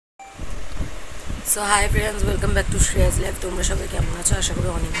So hi friends, welcome back to Shreyas life. তোমরা সবাই কেমন আছো? আশা করি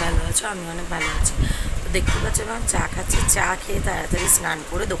অনেক ভালো আছো। আমি অনেক ভালো আছি। তো দেখতে পাচ্ছ ম্যাম, চা খাচ্ছি। চা খেয়ে তাড়াতাড়ি স্নান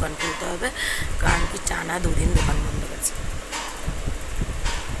করে দোকান খুলতে হবে, কারণ কি টানা দুদিন দোকান বন্ধ গেছে।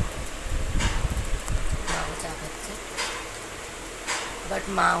 মাও চা খাচ্ছে, বাট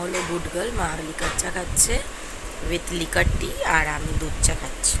মা হলো গুড গার্ল। মা লিকার চা খাচ্ছে উইথ লিকার টি, আর আমি দুধ চা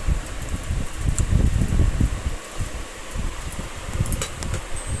খাচ্ছি।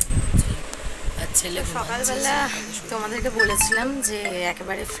 ছেলে সকালবেলা তোমাদেরকে বলেছিলাম যে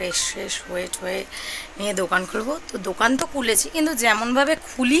একেবারে ফ্রেশ ফ্রেশ হয়ে নিয়ে দোকান খুলবো। তো দোকান তো খুলেছি, কিন্তু যেমনভাবে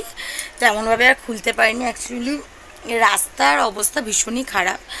খুলি তেমনভাবে আর খুলতে পারিনি। অ্যাকচুয়ালি রাস্তার অবস্থা ভীষণই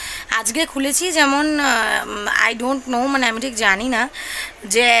খারাপ। আজকে খুলেছি, যেমন আই ডোন্ট নো, মানে আমি ঠিক জানি না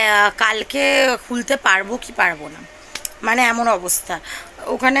যে কালকে খুলতে পারবো কি পারবো না, মানে এমন অবস্থা।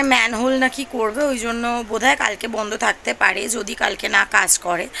 ওখানে ম্যানহোল নাকি করবে, ওই জন্য বোধহয় কালকে বন্ধ থাকতে পারে, যদি কালকে না কাজ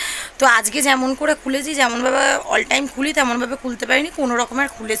করে। তো আজকে যেমন করে খুলেছি, যেমনভাবে অল টাইম খুলি তেমনভাবে খুলতে পারিনি, কোনো রকমের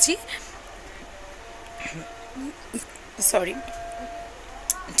খুলেছি। সরি,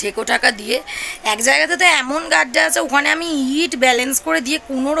 ঠেকো টাকা দিয়ে এক জায়গাতে তো এমন গাড্ডা আছে, ওখানে আমি ইট ব্যালেন্স করে দিয়ে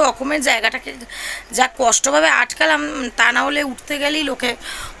কোনো রকমের জায়গাটাকে যা কষ্টভাবে আটকালাম, তা না হলে উঠতে গেলেই লোকে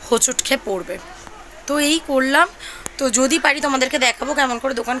হোঁচট খেয়ে পড়বে। তো এই করলাম। তো যদি পারি তোমাদেরকে দেখাবো কেমন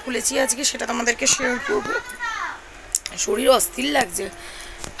করে দোকান খুলেছি আজকে, সেটা তোমাদেরকে শেয়ার করবো। শরীর অস্থির লাগছে,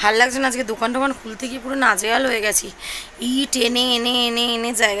 ভাল লাগছে না। আজকে দোকান টোকান খুলতে গিয়ে পুরো নাজেহাল হয়ে গেছি। ইট এনে এনে এনে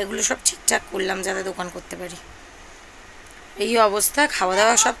এনে জায়গাগুলো সব ঠিকঠাক করলাম যাতে দোকান করতে পারি। এই অবস্থা। খাওয়া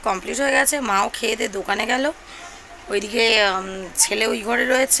দাওয়া সব কমপ্লিট হয়ে গেছে, মাও খেয়ে দিয়ে দোকানে গেল। ওইদিকে ছেলে ওই ঘরে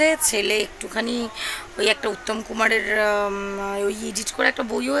রয়েছে। ছেলে একটুখানি ওই একটা উত্তম কুমারের ওই এডিট করে একটা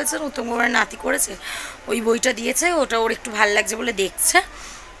বই হয়েছে, উত্তম কুমারের নাতি করেছে, ওই বইটা দিয়েছে। ওটা ওর একটু ভাল লাগছে বলে দেখছে।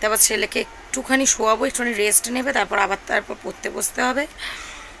 তারপর ছেলেকে একটুখানি শোয়াবো, একটুখানি রেস্ট নেবে, তারপর পড়তে বসতে হবে।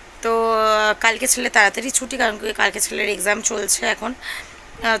 তো কালকে ছেলে তাড়াতাড়ি ছুটি, কারণ কালকে ছেলের এক্সাম চলছে এখন।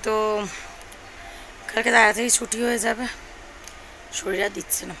 তো কালকে তাড়াতাড়ি ছুটি হয়ে যাবে। শরীর আর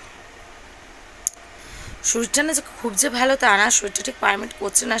দিচ্ছে না। শরীরটা না যে খুব যে ভালো তা না, শরীরটা ঠিক পারমিট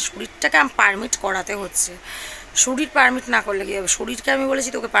করছে না। শরীরটাকে আমি পারমিট করাতে হচ্ছে। শরীর পারমিট না করলে কী হবে? শরীরকে আমি বলেছি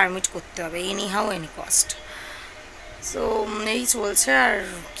তোকে পারমিট করতে হবে, any how any cost. So এই চলছে, আর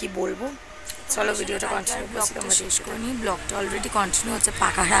কি বলবো। চলো ভিডিওটা কন্টিনিউ করছি, তোমরা শেষ করে নিই। ব্লগটা অলরেডি কন্টিনিউ হচ্ছে,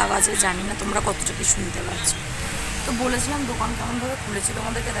 পাখার আওয়াজে জানি না তোমরা কতটা কি শুনতে পাচ্ছ। তো বলেছিলাম দোকান কেমনভাবে খুলেছি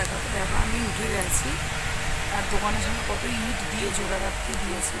তোমাদেরকে দেখাতে। দেখো আমি উঠে গেছি, আর দোকানের সামনে কত ইট দিয়ে জোড়া রাখতে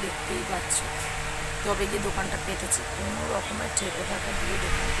দিয়েছি দেখতেই পাচ্ছ। তবে গিয়ে দোকানটা পেতেছি, কোনো রকমের ঠেকে থাকা দিয়ে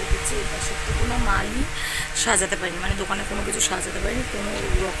দোকান পেতেছি। এই পাশে তো কোনো মালই সাজাতে পারিনি, মানে দোকানে কোনো কিছু সাজাতে পারিনি। কোনো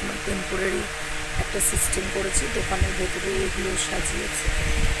রকমের টেম্পোরারি একটা সিস্টেম করেছি, দোকানের ভেতরে এগুলো সাজিয়েছি।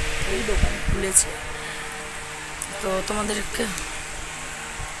 এই দোকান খুলেছি। তো তোমাদেরকে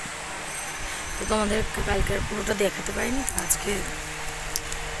কালকের পুরোটা দেখাতে পারিনি, আজকে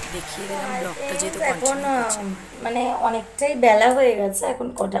দেখিয়ে দিলাম ব্লগটা, যেহেতু এখন মানে অনেকটাই বেলা হয়ে গেছে। এখন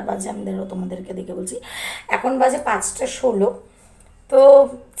কটা বাজে আমাদেরও তোমাদেরকে দেখে বলছি, এখন বাজে 5টা 16। তো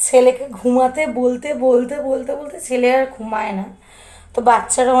ছেলেকে ঘুমাতে বলতে বলতে বলতে বলতে ছেলে আর ঘুমায় না। তো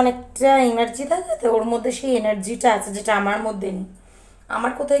বাচ্চারা অনেকটা এনার্জি থাকে, তো ওর মধ্যে সেই এনার্জিটা আছে যেটা আমার মধ্যে নেই।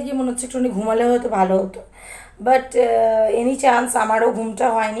 আমার কোথায় গিয়ে মনে হচ্ছে একটুখানি ঘুমালে হয়তো ভালো হতো, বাট এনি চান্স আমারও ঘুমটা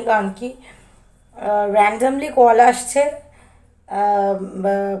হয়নি। কারণ কি, র্যান্ডামলি কল আসছে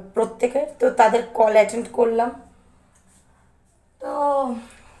প্রত্যেকের, তো তাদের কল অ্যাটেন্ড করলাম। তো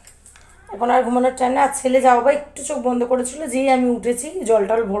এখন আর ঘুমানোর টাইম না। আর ছেলে যাও বা একটু চোখ বন্ধ করেছিল, যেই আমি উঠেছি জল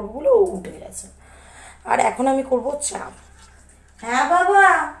টল ভরবো বলে ও উঠে গেছে। আর এখন আমি করব চা। হ্যাঁ বাবা।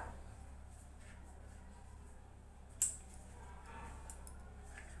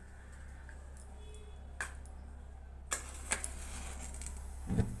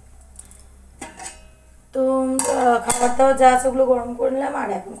 তো খাবার দাবার যা আছে ওগুলো গরম করে নিলাম, আর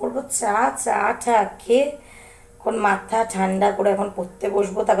এখন করবো চা। চা খেয়ে এখন মাথা ঠান্ডা করে এখন পড়তে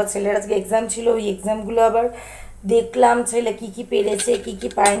বসবো। তারপর ছেলের আজকে এক্সাম ছিল, ওই এক্সামগুলো আবার দেখলাম, ছেলে কী কী পেরেছে কী কী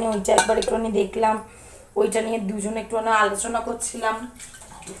পায়নি ওইটা একবার একটুখানি দেখলাম। ওইটা নিয়ে দুজনে একটুখানি আলোচনা করছিলাম।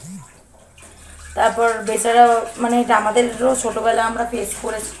 তারপর বেচারা, মানে এটা আমাদেরও ছোটোবেলা আমরা ফেস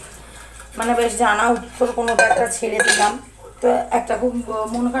করেছি, মানে বেশ জানা উত্তর কোনোটা একটা ছেড়ে দিলাম, তো একটা খুব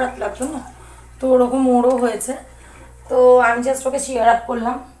মন খারাপ লাগতো না, তো ওরকম ওরও হয়েছে। তো আমি জাস্ট ওকে শেয়ার আপ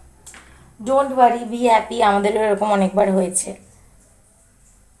করলাম, ডোন্ট ওয়ারি, বি হ্যাপি, আমাদেরও এরকম অনেকবার হয়েছে।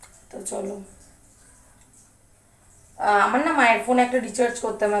 তো চলো, আমার না মায়ের ফোনে একটা রিচার্জ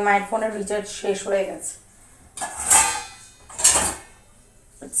করতে হবে, মায়ের ফোনের রিচার্জ শেষ হয়ে গেছে।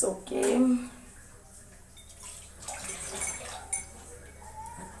 It's okay.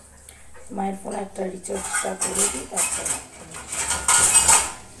 মায়ের ফোনে একটা রিচার্জটা করে দিই, তারপরে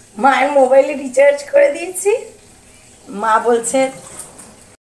মায়ের মোবাইলে রিচার্জ করে দিয়েছি। মা বলছে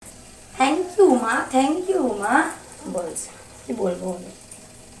থ্যাংক ইউ মা, থ্যাংক ইউ মা বলছে। কি বলবো,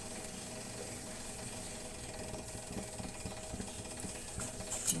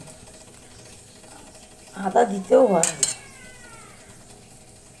 আদা দিতেও হয়।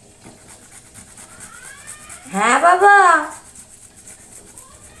 হ্যাঁ বাবা,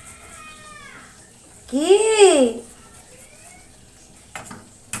 কি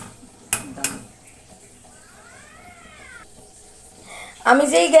আমি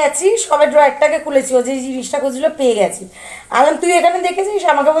যেই গেছি সবে ড্রয়ারটাকে খুলেছি, ও যে জিনিসটা খুঁজছিল পেয়ে গেছি। আলাম তুই এখানে দেখেছিস?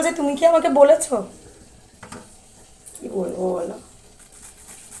 আমাকে বলছে তুমি কি আমাকে বলেছো? কি বলবো বলো।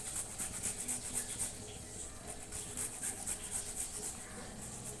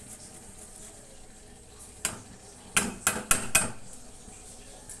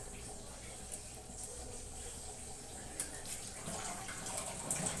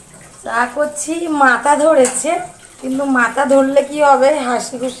 চা করছি, মাথা ধরেছে, কিন্তু মাথা ধরলে কি হবে,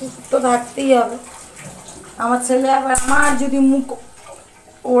 হাসি খুশি তো থাকতেই হবে। আমার ছেলে আবার, আমার যদি মুখ,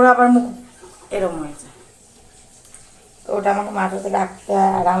 ওর আবার মুখ এরম হয়ে যায়, তো ওটা আমাকে মাথাতে রাখতে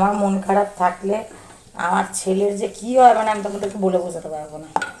হয়। আর আমার মন খারাপ থাকলে আমার ছেলের যে কি হয়, মানে আমি তোমাদেরকে বলে বোঝাতে পারবো না,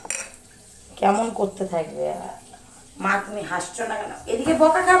 কেমন করতে থাকবে। মা তুমি হাসছো না কেন? এদিকে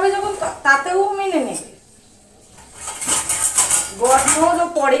বকা খাবে যখন তাতেও মেনে নেবে। গড নোজ ও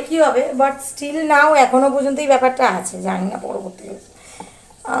পরে কি হবে, বাট স্টিল নাও এখনো পর্যন্ত এই ব্যাপারটা আছে, জানি না পরবর্তীতে।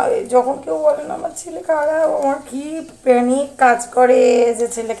 আর যখন কেউ বলে না আমার ছেলে খারাপ, আমার কি প্যানিক কাজ করে যে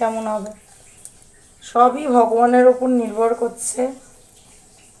ছেলে কেমন হবে। সবই ভগবানের ওপর নির্ভর করছে,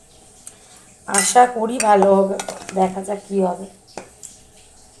 আশা করি ভালো হবে, দেখা যাক কি হবে।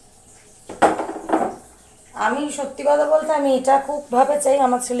 আমি সত্যি কথা বলতে আমি এটা খুব ভাবে চাই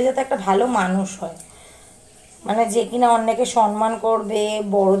আমার ছেলে যাতে একটা ভালো মানুষ হয়, মানে যে কিনা অন্যকে সম্মান করবে,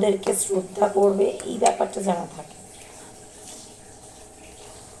 বড়দেরকে শ্রদ্ধা করবে, এই ব্যাপারটা যেন থাকে।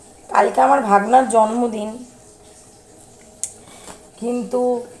 কালকে আমার ভাগনার জন্মদিন, কিন্তু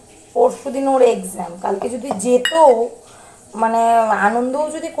পরশু দিন ওর এক্সাম। কালকে যদি যেত, মানে আনন্দও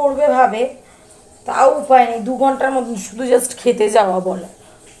যদি করবে ভাবে, তাও উপায় নেই, 2 ঘন্টার মধ্যে শুধু জাস্ট খেতে যাওয়া বলে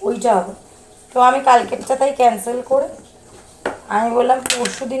ওইটা হবে। তো আমি কালকেরটা তাই ক্যান্সেল করে আমি বললাম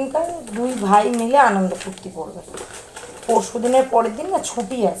পরশু দিনকার 2 ভাই মিলে আনন্দ ফুর্তি করবে। পরশু দিনের পরের দিন না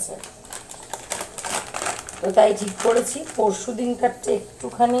ছুটি আছে, তো তাই ঠিক করেছি পরশু দিনকারটা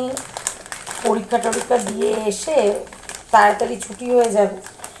একটুখানি পরীক্ষা টরীক্ষা দিয়ে এসে তাড়াতাড়ি ছুটি হয়ে যাবে,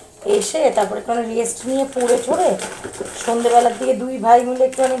 এসে তারপরে কোনো রেস্ট নিয়ে পড়ে ঠরে সন্ধেবেলার দিকে 2 ভাই মিলে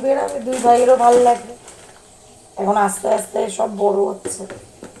একটুখানি বেরাবে, 2 ভাইয়েরও ভালো লাগবে। এখন আস্তে আস্তে সব বড় হচ্ছে,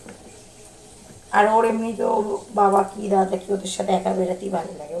 আর ওর এমনিতেও বাবা কি দাদা কি ওদের সাথে একা বেরাতেই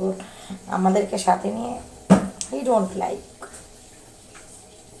ভালো লাগে, ওর আমাদেরকে সাথে নিয়ে হি ডোন্ট লাইক।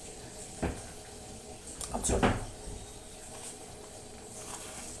 আচ্ছা,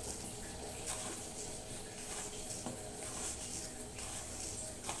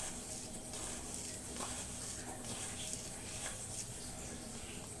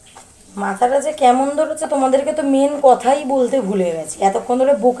 মাথাটা যে কেমন ধরেছে তোমাদেরকে তো মেন কথাই বলতে ভুলে গেছি, এতক্ষণ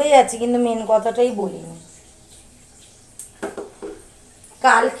ধরে বকে যাচ্ছি কিন্তু মেন কথাটাই বলিনি।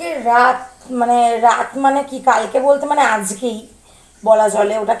 কালকে রাত, মানে রাত মানে কি, কালকে বলতে মানে আজকেই বলা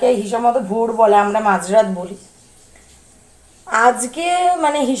চলে, ওটাকে হিসাব মতো ভোর বলে, আমরা মাঝরাত বলি। আজকে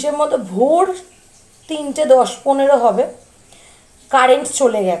মানে হিসেব মতো ভোর 3:10-15 হবে, কারেন্ট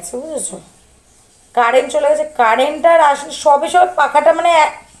চলে গেছে, বুঝেছো? কারেন্ট চলে গেছে, কারেন্ট আর আসলে সবে সবে পাখাটা মানে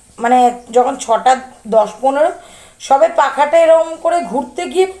মানে যখন 6:10-15 সবে পাখাটা এরকম করে ঘুরতে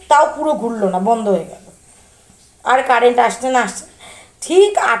গিয়ে তাও পুরো ঘুরলো না, বন্ধ হয়ে গেল। আর কারেন্ট আসছে না, আসছে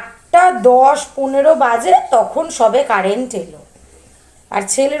ঠিক 8:10-15 বাজে তখন সবে কারেন্ট এলো। আর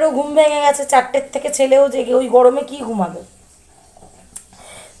ছেলেরও ঘুম ভেঙে গেছে 4টের থেকে, ছেলেও জেগে, ওই গরমে কি ঘুমাবে।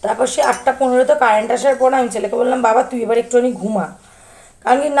 তারপর সে 8:15 তো কারেন্ট আসার পর আমি ছেলেকে বললাম বাবা তুই এবার একটুখানি ঘুমা,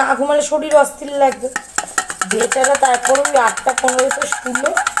 কারণ কি না ঘুমালে শরীর অস্থির লাগবে। বেচারা তারপর ওই 8:15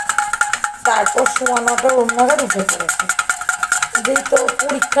 শুলো, তারপর 9:15 অন্য ঘরে উঠে পড়েছে, যেই তো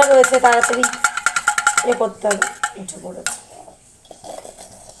পরীক্ষা রয়েছে তাড়াতাড়ি করতে হবে, উঠে পড়েছে।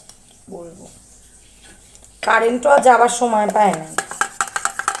 বলবো কারেন্টও আর যাবার সময় পায় না।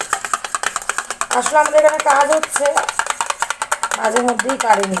 আসলে আমাদের এখানে কাজ হচ্ছে, মাঝে মধ্যেই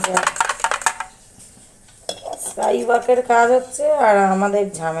কারেন্ট যায়, স্কাই ওয়াকের কাজ হচ্ছে আর আমাদের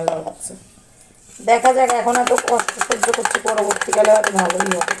ঝামেলা হচ্ছে। দেখা যাক, এখন এত কষ্ট সহ্য করছি, পরবর্তীকালে হয়তো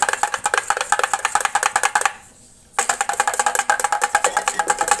ভালোই হবে।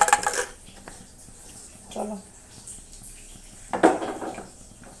 চলো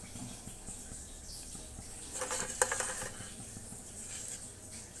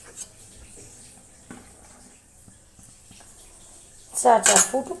চাটা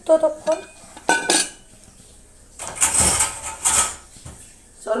ফুটুক ততক্ষণ।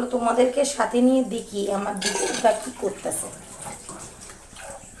 চলো তোমাদেরকে সাথে নিয়ে দেখি আমার দিদিটা কি করতেছে।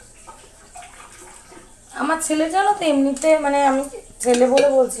 আমার ছেলে জানো তো এমনিতে মানে আমি ছেলে বলে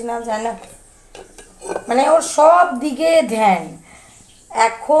বলছি না, জানো মানে ওর সব দিকে ধ্যান।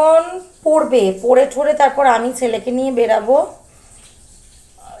 এখন পড়বে, পড়ে ঠোরে তারপর আমি ছেলেকে নিয়ে বেরাবো,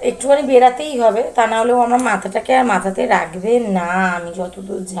 একটুখানি বেরাতেই হবে, তা না হলেও আমার মাথাটাকে আর মাথাতে রাখবে না আমি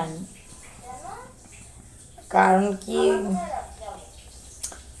যতদূর জানি। কারণ কি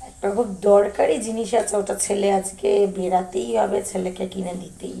একটা খুব দরকারি জিনিস আছে, ওটা ছেলে আজকে বেরাতেই হবে, ছেলেকে কিনে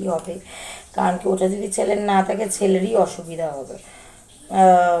দিতেই হবে। কারণ কি ওটা যদি ছেলের না থাকে ছেলেরই অসুবিধা হবে।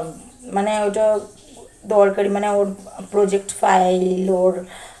 মানে ওটা দরকারি, মানে ওর প্রজেক্ট ফাইল, ওর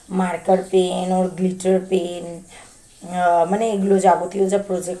মার্কার পেন, ওর গ্লিটার পেন, মানে এগুলো যাবতীয় যা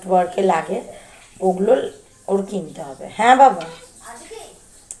প্রজেক্ট ওয়ার্কে লাগে ওগুলো ওর কিনতে হবে। হ্যাঁ বাবা,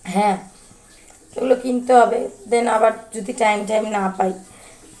 হ্যাঁ এগুলো কিনতে হবে। দেন আবার যদি টাইম না পাই,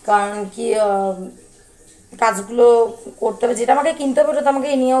 কারণ কি কাজগুলো করতে হবে, যেটা আমাকে কিনতে হবে ওটা তো আমাকে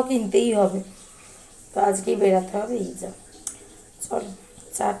এ নিয়েও কিনতেই হবে। তো আজকেই বেরাতে হবে, এই যা। চলো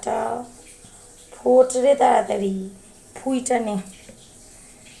চাটা ফোট রে তাড়াতাড়ি, ফুইটা নে।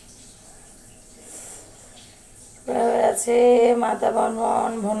 আছে মাথা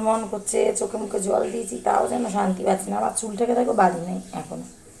ভনভন ভনভন করছে, চোখে মুখে জল দিয়েছি তাও যেন শান্তি পাচ্ছি না। আমার চুলটাকে দেখো বাঁধি নাই এখনো,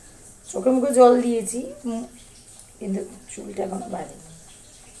 চোখে মুখে জল দিয়েছি কিন্তু চুলটা এখন বাঁধি।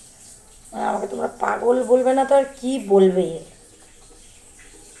 মানে আমাকে তোমরা পাগল বলবে না তো আর কি বলবে।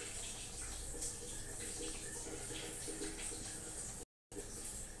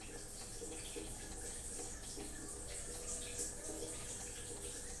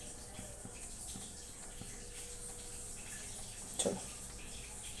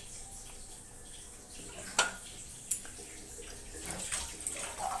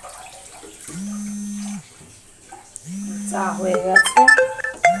 চা হয়ে গেছে,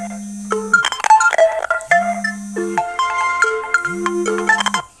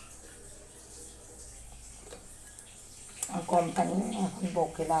 কোম্পানি এখন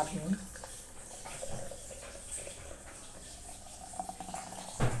বকে লাভ নেই।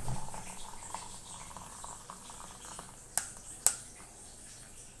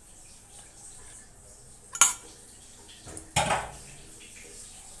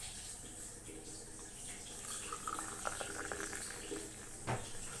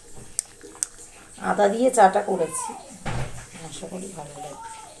 আদা দিয়ে চাটা করেছি, আশা করি ভালো লাগবে।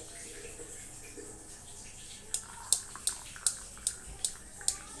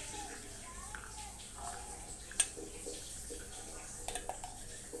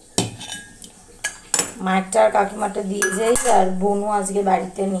 মায়েরটা আর কাকিমাটা দিয়ে যাই। আর বোনও আজকে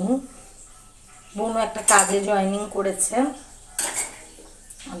বাড়িতে নেই, বোনও একটা কাজে জয়েনিং করেছে,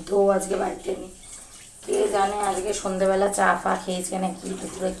 তো আজকে বাড়িতে নেই। কে জানে আজকে সন্ধ্যেবেলা চা ফা খেয়েছে না কি,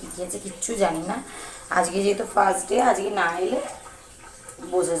 দুপুরে কী খেয়েছে কিচ্ছু জানি না। আজকে যেহেতু ফার্স্ট ডে, আজকে না এলে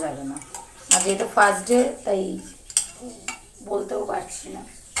বোঝা যাবে না। আর যেহেতু ফার্স্ট ডে তাই বলতেও পারছি না।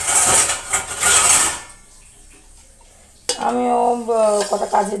 আমিও কটা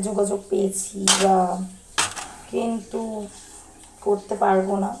কাজের যোগাযোগ পেয়েছি বা, কিন্তু করতে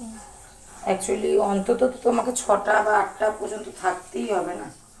পারবো না। অ্যাকচুয়ালি অন্তত তো তোমাকে 6টা বা 8টা পর্যন্ত থাকতেই হবে না।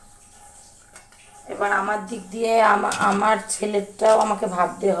 এবার আমার দিক দিয়ে আমার ছেলেটাও আমাকে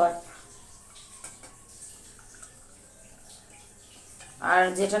ভাবতে হয়। আর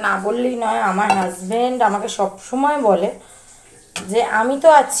যেটা না বললেই নয়, আমার হাজব্যান্ড আমাকে সব সময় বলে যে আমি তো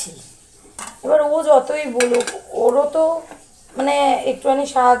আছি। এবার ও যতই বলুক, ওরও তো মানে একটুখানি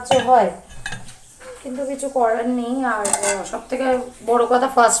সাহায্য হয়, কিন্তু কিছু করার নেই। আর সব থেকে বড় কথা,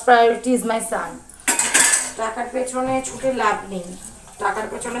 ফার্স্ট প্রায়োরিটি ইজ মাই সান। টাকার পেছনে ছুটে লাভ নেই, টাকার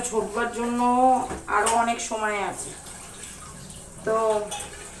পেছনে ছুটবার জন্য আরও অনেক সময় আছে। তো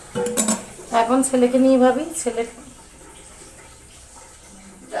এখন ছেলেকে নিয়ে ভাবি, ছেলে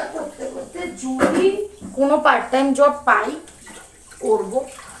করতে করতে যদি কোনো পার্ট টাইম জব পাই করবো।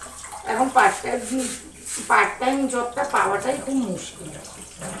 এখন পার্ট টাইম জবটা পাওয়াটাই খুব মুশকিল,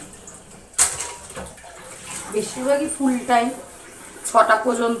 বেশিরভাগই ফুল টাইম 6টা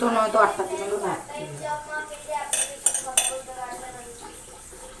পর্যন্ত, নয়তো 8টা পর্যন্ত থাকতে।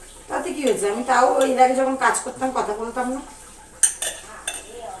 তাতে কি হয়েছে, আমি তাও এর আগে যখন কাজ করতাম কথা বলতাম না।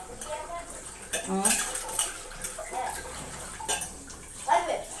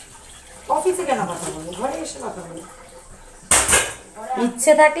 অফিসে কেন কথা বলি, ঘরে এসে কথা বলি।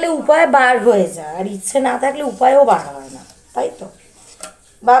 ইচ্ছে থাকলে উপায় বার হয়ে যায়, আর ইচ্ছে না থাকলে উপায়ও বার হয় না, তাই তো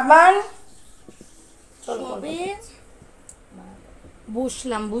বাবান।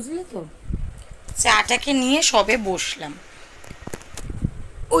 বসলাম বুঝলে তো, চাটাকে নিয়ে সবে বসলাম।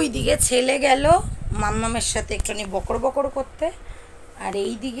 ওই দিকে ছেলে গেল মাম্মামের সাথে একটুখানি বকর বকর করতে, আর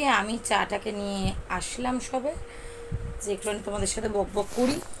এই দিকে আমি চাটাকে নিয়ে আসলাম সবে, যে একটুখানি তোমাদের সাথে বক বক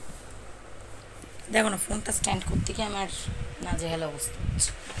করি। দেখো না ফোনটা স্ট্যান্ড করতে গিয়ে আমার নাজেহাল অবস্থা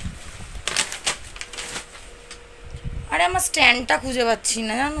হচ্ছে। আরে আমার স্ট্যান্ডটা খুঁজে পাচ্ছি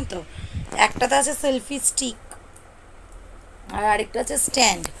না, জানো তো। একটাতে আছে সেলফি স্টিক আর আরেকটা আছে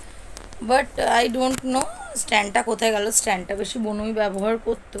stand, but I don't know স্ট্যান্ডটা কোথায় গেল। স্ট্যান্ডটা বেশি বোনই ব্যবহার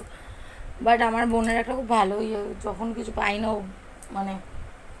করতো, বাট আমার বোনের একটা খুব ভালো যখন কিছু পাই না ও মানে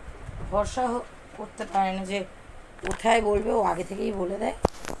ভরসা করতে পারে না যে কোথায় বলবে, ও আগে থেকেই বলে দেয়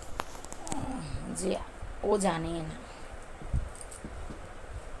যে ও জানে না,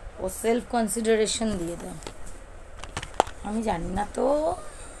 ও সেলফ কনসিডারেশন দিয়ে দেয়, আমি জানি না। তো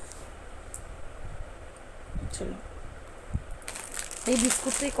চলো, এই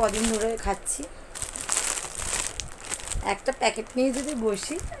বিস্কুটটাই কদিন ধরে খাচ্ছি। একটা প্যাকেট নিয়ে যদি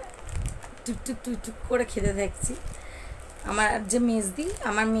বসি টুকটুক টুকটুক করে খেতে দেখছি। আমার যে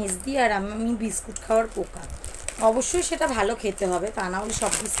আমার মেজদি আর আমি বিস্কুট খাওয়ার পোকা। অবশ্যই সেটা ভালো খেতে হবে, তা না হলে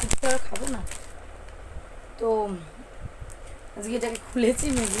সব বিস্কুট তো আর খাবো না। তো আজকে এটাকে খুলেছি,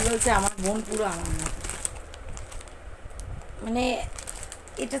 মেজদি বলছে আমার বোন পুরো আমার মতো। মানে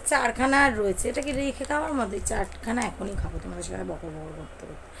এটা 4খানা রয়েছে, এটাকে রেখে খাওয়ার মতো। 4খানা এখনই খাবো তোমাদের সাথে বকর বকর করতে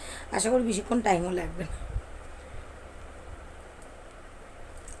করতে। আশা করি বেশিক্ষণ টাইমও লাগবে না।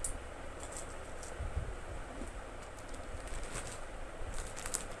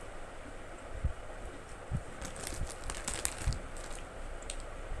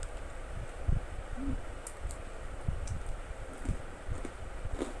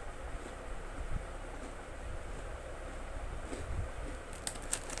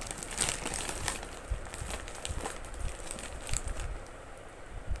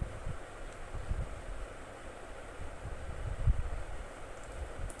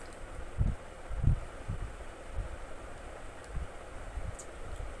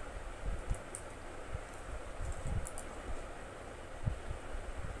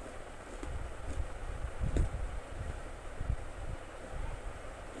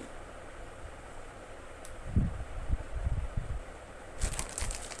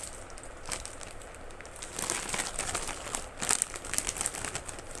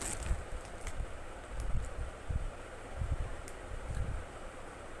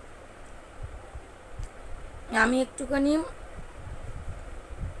 আমি একটুখানি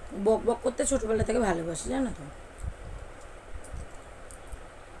বক বক করতে ছোটবেলা থেকে ভালোবাসি, জানো তো।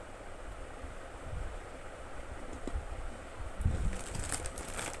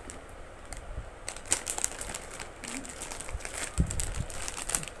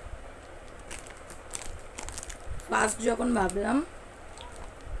 ফার্স্ট যখন ভাবলাম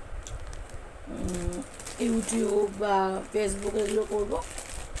ইউটিউব বা ফেসবুক এগুলো করবো,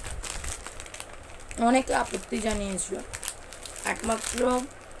 অনেকে আপত্তি জানিয়েছিল। একমাত্র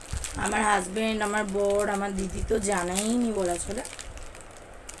আমার হাজব্যান্ড, আমার বর, আমার দিদি তো জানাইনি বলা চলে।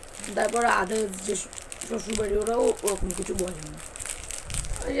 তারপর আদার্স যে শ্বশুরবাড়ি ওরাও ওরকম কিছু বলেনি।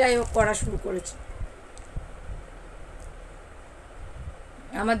 যাই হোক করা শুরু করেছে।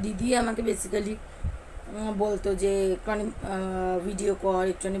 আমার দিদি আমাকে বেসিক্যালি বলতো যে একটুখানি ভিডিও কর,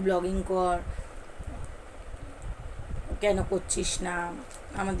 একটুখানি ব্লগিং কর, কেন করছিস না।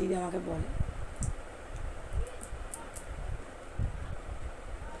 আমার দিদি আমাকে বলে।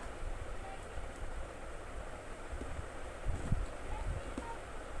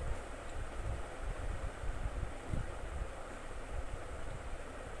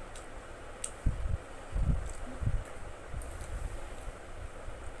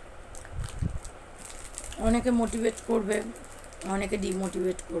 অনেকে মোটিভেট করবে, অনেকে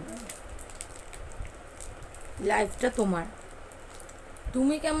ডিমোটিভেট করবে। লাইফটা তোমার,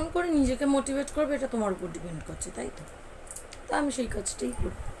 তুমি কেমন করে নিজেকে মোটিভেট করবে এটা তোমার উপর ডিপেন্ড করছে, তাই তো। তো আমি সেই কাজটাই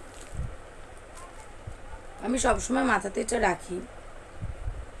করি। আমি সবসময় মাথাতে এটা রাখি,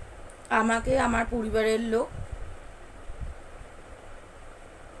 আমাকে আমার পরিবারের লোক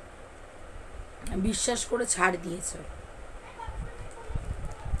বিশ্বাস করে ছাড় দিয়েছে।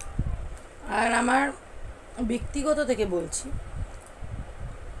 আর আমার ব্যক্তিগত থেকে বলছি,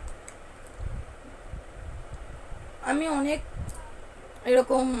 আমি অনেক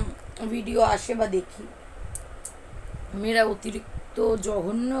এরকম ভিডিও আসে বা দেখি, মেয়েরা অতিরিক্ত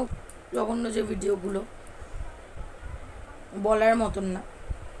জঘন্য জঘন্য যে ভিডিওগুলো বলার মতন না,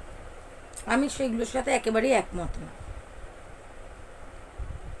 আমি সেগুলোর সাথে একেবারেই একমত না।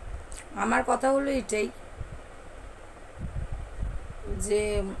 আমার কথা হলো এটাই যে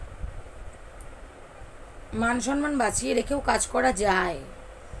মান সম্মান বাঁচিয়ে রেখেও কাজ করা যায়।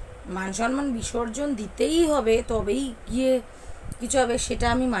 মান সম্মান বিসর্জন দিতেই হবে, তবেই গিয়ে কিছু হবে সেটা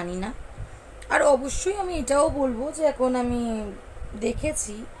আমি মানি না। আর অবশ্যই আমি এটাও বলবো যে এখন আমি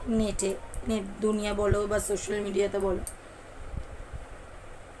দেখেছি নেট দুনিয়া বলো বা সোশ্যাল মিডিয়াতে বলো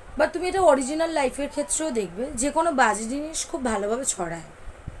বা তুমি এটা অরিজিনাল লাইফের ক্ষেত্রেও দেখবে, যে কোনো বাজে জিনিস খুব ভালোভাবে ছড়ায়,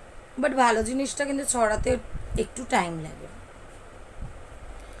 বাট ভালো জিনিসটা কিন্তু ছড়াতে একটু টাইম লাগে।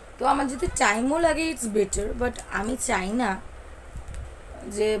 তো আমার যদি টাইমও লাগে ইটস বেটার, বাট আমি চাই না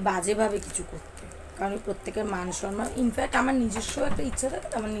যে বাজেভাবে কিছু করতে, কারণ প্রত্যেকের মান সম্মান, ইনফ্যাক্ট আমার নিজস্ব একটা ইচ্ছা থাকে,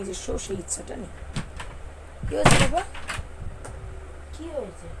 আমার নিজস্ব সেই ইচ্ছাটা নেই। কি হয়েছে বাবা? কি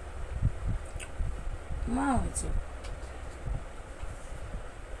হয়েছে? মা হয়েছে।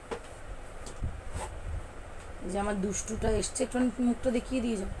 যে আমার দুষ্টুটা এসছে, একটু মুখটা দেখিয়ে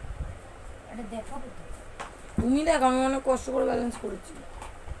দিয়ে যাও। আরে দেখাবো তো। তুমি দেখ, আমি অনেক কষ্ট করে ব্যালেন্স করেছি।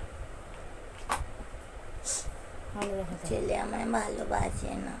 ছেলে আমায়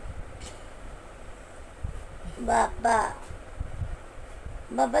ভালোবাসে না। বাবা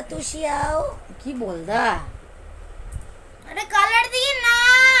বাবা তুষি আও, কি বলদা? আরে কালার দিয়ে না,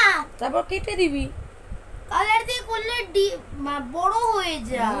 তারপর কেটে দিবি। কালার দিয়ে করলে বড় হয়ে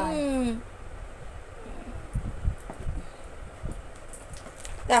যায়।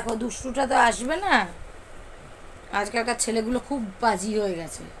 দেখো দুষ্টুটা তো আসবে না, আজকালকার ছেলেগুলো খুব বাজি হয়ে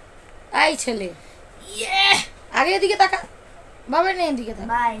গেছে। এই ছেলে আগে এদিকে তাকা, বাবা নেই এদিকে তাকা।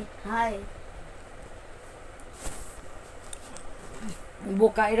 By high.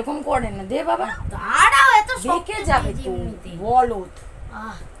 বোকা এরকম করে না, দে বাবা। দাঁড়াও, এত দেখে যাবে তো, বলদ।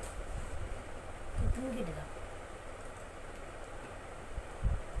 তুমি কেটে দাও,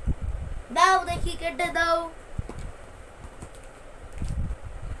 দাও দেখি কেটে দাও।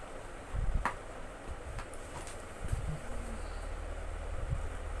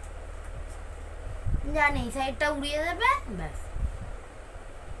 জানি সাইডটা উড়িয়ে দেবে, ব্যাস।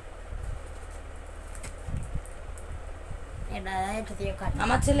 এটা দিয়ে কাট।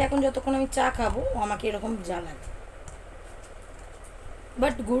 আমার ছেলে এখন যতক্ষণ আমি চা খাবো ও আমাকে এরকম জ্বালাবে,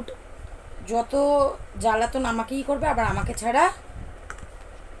 বাট গুড। যত জ্বালাতন আমাকেই করবে, আবার আমাকে ছাড়া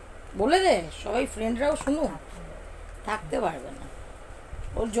বলে দে সবাই ফ্রেন্ডরাও শুনুক, থাকতে পারবে না।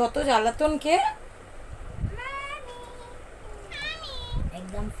 ওর যত জ্বালাতন কে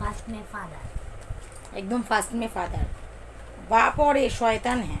একদম ফার্স্ট মে ফাদার, একদম ফার্স্ট মে ফাদার, বাপ और ये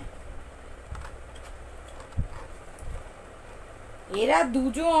শয়তান হ্যাঁ। এরা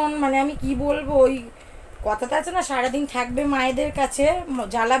দুজন মানে আমি কি বলবো, ওই কথাটা আছে না, সারাদিন থাকবে মায়েদের কাছে,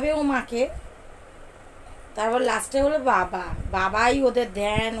 জ্বালাবেও মাকে, তারপর লাস্টে হলো বাবা, বাবাই ওদের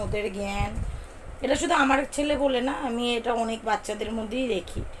ধ্যান ওদের জ্ঞান। এটা শুধু আমার ছেলে বলে না, আমি এটা অনেক বাচ্চাদের মধ্যেই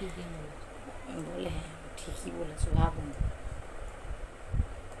দেখি বলে। হ্যাঁ ঠিকই বলেছো, ভাবুন।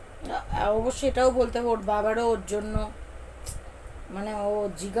 অবশ্যই এটাও বলতে হবে ওর বাবারও ওর জন্য মানে ও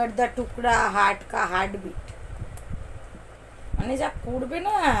জিগারদা টুকরা, হার্ট কা হার্ট বিট, মানে যা করবে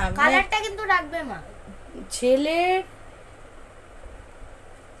না। কালারটা কিন্তু রাখবে মা। ছেলের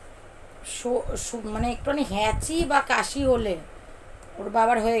মানে একটুখানি হ্যাঁচি বা কাশি হলে ওর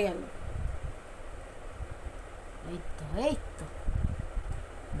বাবার হয়ে গেল। এই তো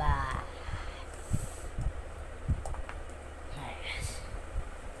বা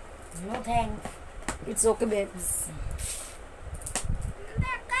no thanks, it's okay babes.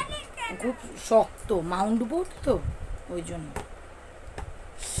 খুব শক্ত মাউন্ট বোর্ড তো ওই জন্য।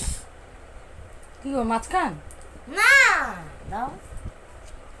 কি গো মাঝখান? না দাও,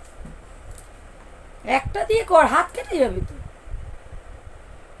 একটা দিয়ে কর, হাত কেটে যাবে তো,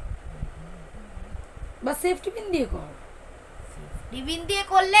 বা সেফটি পিন দিয়ে কর। টিফিন দিয়ে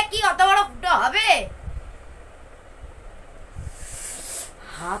করলে কি অত বড় ফুটো হবে?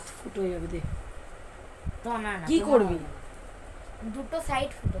 হাত ফুটো হয়ে যাবে। দে তো না না কি করবি? দুটো সাইড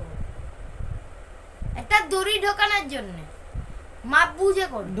ফুটো হবে, একটা দড়ি ঢোকানোর জন্য মাপ বুঝে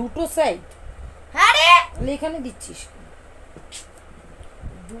কর। দুটো সাইড? হ্যাঁ রে, এখানে দিচ্ছিস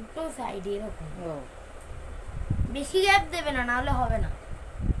দুটো সাইড এরকম, ও বেশি গ্যাপ দেবে না, নাহলে হবে না।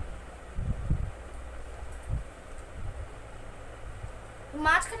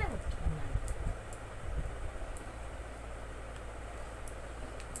 মাঝখানে করতে হবে না।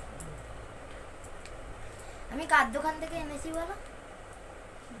 আমি কার দোকান থেকে এনেছি বলো?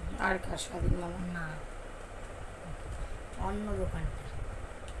 আর কার? স্বাধীন মামা? না, অন্য দোকানটা।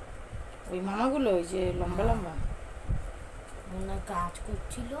 ওই মামাগুলো ওই যে লম্বা লম্বা ওনার কাজ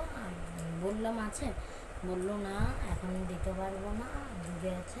করছিল, আর বললাম আছে, বললো না এখন দিতে পারবো না, দুধে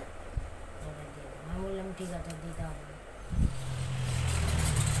আছে ওটা দিয়ে দেবো। আমি বললাম ঠিক আছে দিতে হবে না।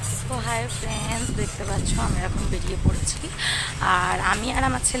 তো হাই ফ্রেন্ডস, দেখতে পাচ্ছ আমি এখন বেরিয়ে পড়েছি, আর আমি আর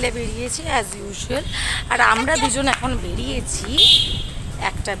আমার ছেলে বেরিয়েছি অ্যাজ ইউজুয়াল। আর আমরা দুজন এখন বেরিয়েছি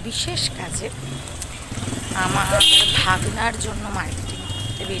একটা বিশেষ কাজে। আমার ভাগনার জন্য মার্কেটিং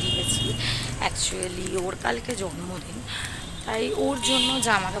করতে বেরিয়েছি। অ্যাকচুয়ালি ওর কালকে জন্মদিন, তাই ওর জন্য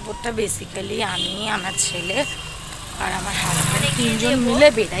জামা কাপড়টা বেসিক্যালি আমি, আমার ছেলে আর আমার হাজব্যান্ড তিনজন মিলে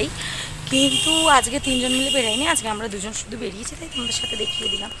বেরাই। কিন্তু আজকে তিনজন মিলে বেরাইনি, আজকে আমরা দুজন শুধু বেরিয়েছি, তাই তোমাদের সাথে দেখিয়ে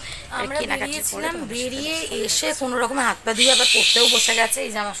দিলাম। আমরা বেরিয়েছিলাম, বেরিয়ে এসে কোনো রকমে হাত পা দিয়ে আবার পড়তেও বসে গেছে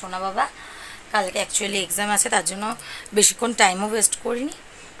এই যে আমার সোনা বাবা। কালকে অ্যাকচুয়ালি এক্সাম আছে, তার জন্য বেশিক্ষণ টাইমও ওয়েস্ট করিনি,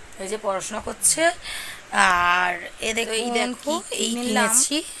 এই যে পড়াশোনা করছে। আর এই দেখো এই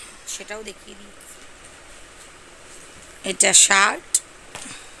কিনেছি, সেটাও দেখিয়ে দিই। এটা শার্ট,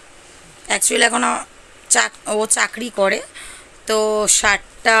 অ্যাকচুয়ালি এখন ও চাকরি করে, তো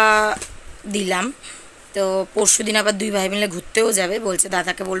শার্টটা দিলাম। তো পরশু দিন আবার দুই ভাই মিলে ঘুরতেও যাবে, বলছে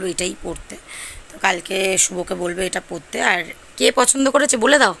দাদাকে বলবো এটাই পরতে, তো কালকে শুভকে বলবে এটা পরতে। আর কে পছন্দ করেছে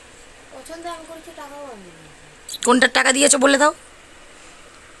বলে দাও, পছন্দ আমি করেছি, টাকাও আমি কোনটার টাকা দিয়েছো বলে দাও।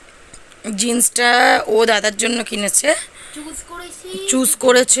 জিন্সটা ও দাদার জন্য কিনেছে, চুজ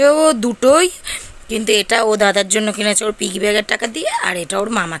করেছে ও দুটোই, কিন্তু এটা ও দাদার জন্য কিনেছে ওর পিগি ব্যাগের টাকা দিয়ে, আর এটা ওর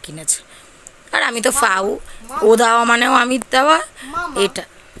মামা কিনেছে। আর আমি তো ফাউ, ও দেওয়া মানেও আমি দেওয়া। এটা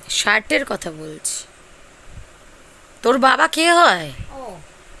শার্টের কথা বলছি, তোর বাবা কে হয়?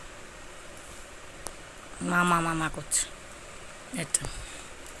 মামা মামা করছে এটা।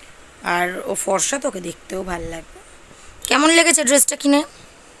 আর ও ফর্সা, তোকে দেখতেও ভালো লাগবে। কেমন লেগেছে ড্রেসটা কিনে?